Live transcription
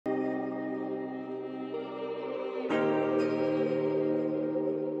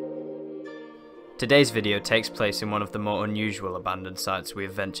Today's video takes place in one of the more unusual abandoned sites we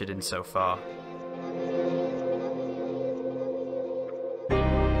have ventured in so far.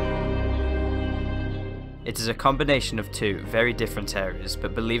 It is a combination of two very different areas,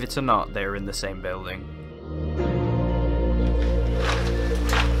 but believe it or not, they are in the same building.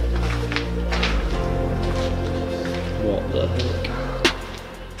 What the heck?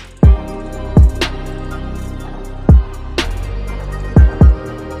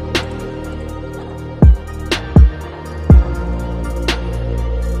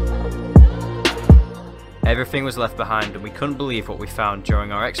 Everything was left behind and we couldn't believe what we found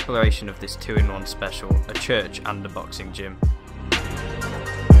during our exploration of this 2-in-1 special, a church and a boxing gym.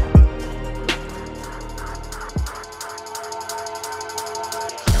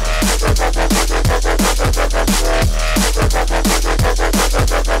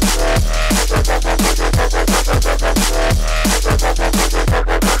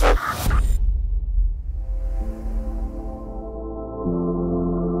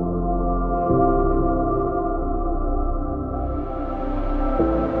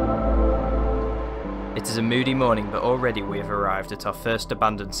 It is a moody morning, but already we have arrived at our first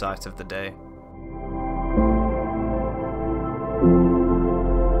abandoned site of the day.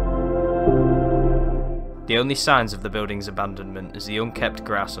 The only signs of the building's abandonment is the unkept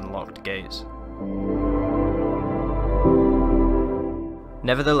grass and locked gates.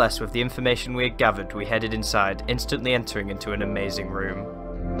 Nevertheless, with the information we had gathered, we headed inside, instantly entering into an amazing room.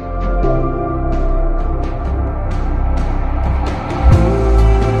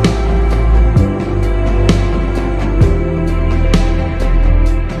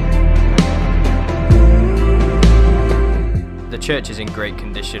 The church is in great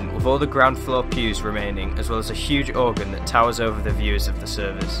condition, with all the ground floor pews remaining, as well as a huge organ that towers over the viewers of the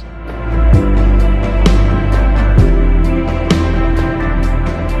service.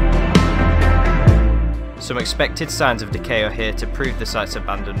 Some expected signs of decay are here to prove the site's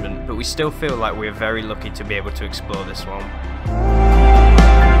abandonment, but we still feel like we are very lucky to be able to explore this one.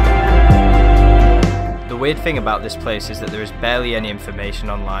 The weird thing about this place is that there is barely any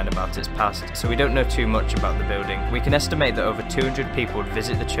information online about its past, so we don't know too much about the building. We can estimate that over 200 people would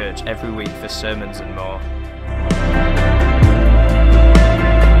visit the church every week for sermons and more.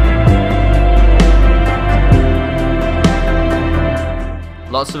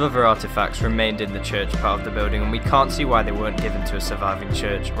 Lots of other artifacts remained in the church part of the building, and we can't see why they weren't given to a surviving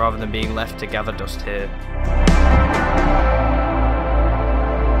church, rather than being left to gather dust here.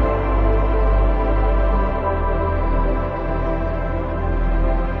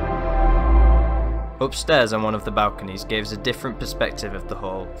 Upstairs on one of the balconies gave us a different perspective of the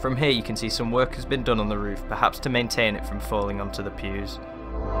hall. From here you can see some work has been done on the roof, perhaps to maintain it from falling onto the pews.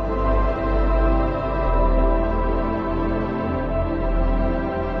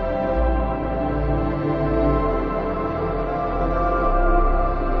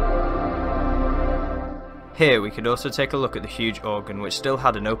 Here we could also take a look at the huge organ, which still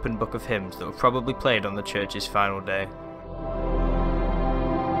had an open book of hymns that were probably played on the church's final day.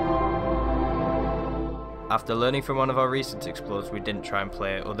 After learning from one of our recent explorers, we didn't try and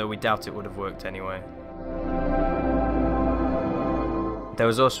play it, although we doubt it would have worked anyway. There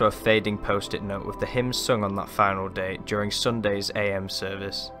was also a fading post-it note with the hymns sung on that final day during Sunday's AM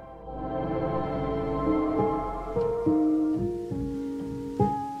service.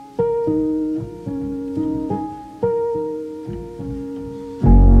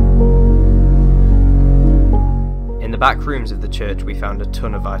 In the back rooms of the church we found a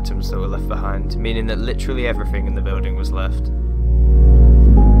ton of items that were left behind, meaning that literally everything in the building was left.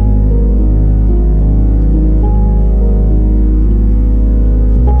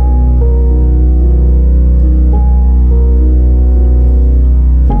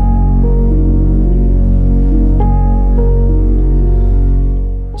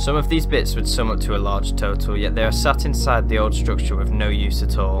 Some of these bits would sum up to a large total, yet they are sat inside the old structure with no use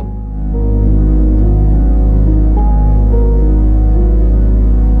at all.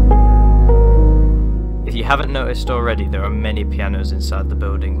 If you haven't noticed already, there are many pianos inside the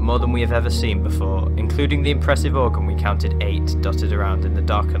building, more than we have ever seen before, including the impressive organ we counted 8 dotted around in the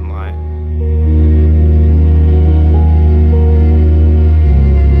darkened light.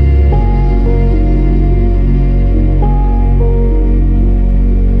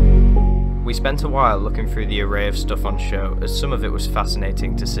 We spent a while looking through the array of stuff on show, as some of it was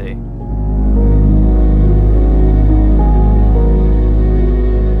fascinating to see.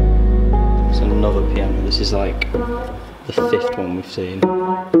 Another piano. This is like the 5th one we've seen.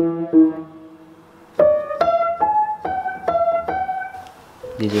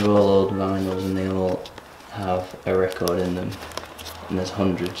 These are all old vinyls and they all have a record in them, and there's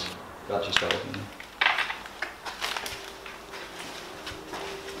hundreds Glad you started with me.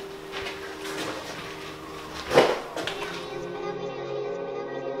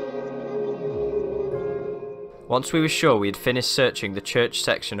 Once we were sure we had finished searching the church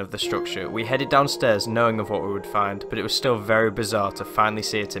section of the structure, we headed downstairs knowing of what we would find, but it was still very bizarre to finally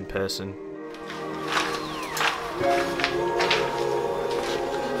see it in person.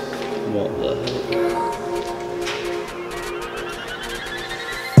 What the heck?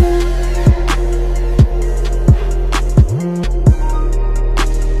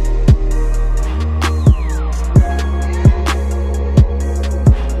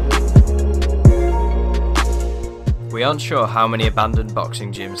 We aren't sure how many abandoned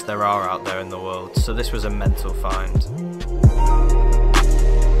boxing gyms there are out there in the world, so this was a mental find.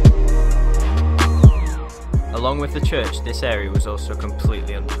 Along with the church, this area was also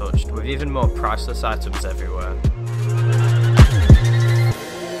completely untouched, with even more priceless items everywhere.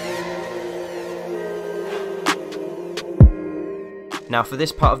 Now for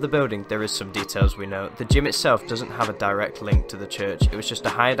this part of the building there is some details we know. The gym itself doesn't have a direct link to the church, it was just a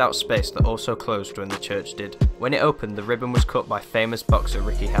hired out space that also closed when the church did. When it opened, the ribbon was cut by famous boxer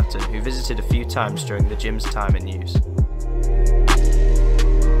Ricky Hatton, who visited a few times during the gym's time in use.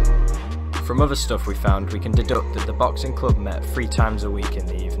 From other stuff we found, we can deduct that the boxing club met 3 times a week in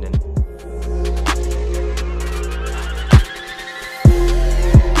the evening.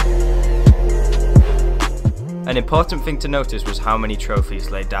 An important thing to notice was how many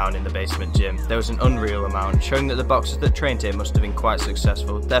trophies lay down in the basement gym. There was an unreal amount, showing that the boxers that trained here must have been quite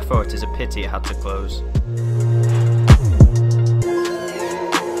successful, therefore it is a pity it had to close.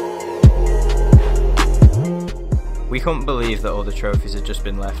 We couldn't believe that all the trophies had just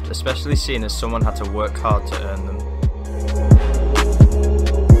been left, especially seeing as someone had to work hard to earn them.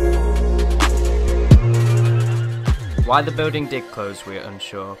 Why the building did close we are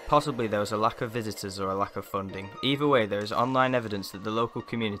unsure, possibly there was a lack of visitors or a lack of funding. Either way, there is online evidence that the local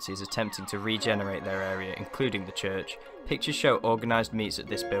community is attempting to regenerate their area, including the church. Pictures show organised meets at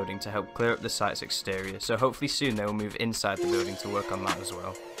this building to help clear up the site's exterior, so hopefully soon they will move inside the building to work on that as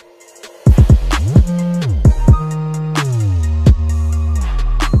well.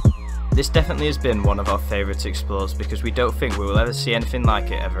 This definitely has been one of our favourite explores because we don't think we will ever see anything like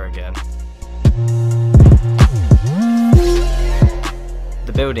it ever again.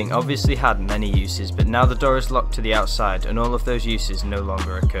 The building obviously had many uses, but now the door is locked to the outside and all of those uses no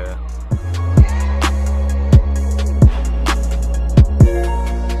longer occur.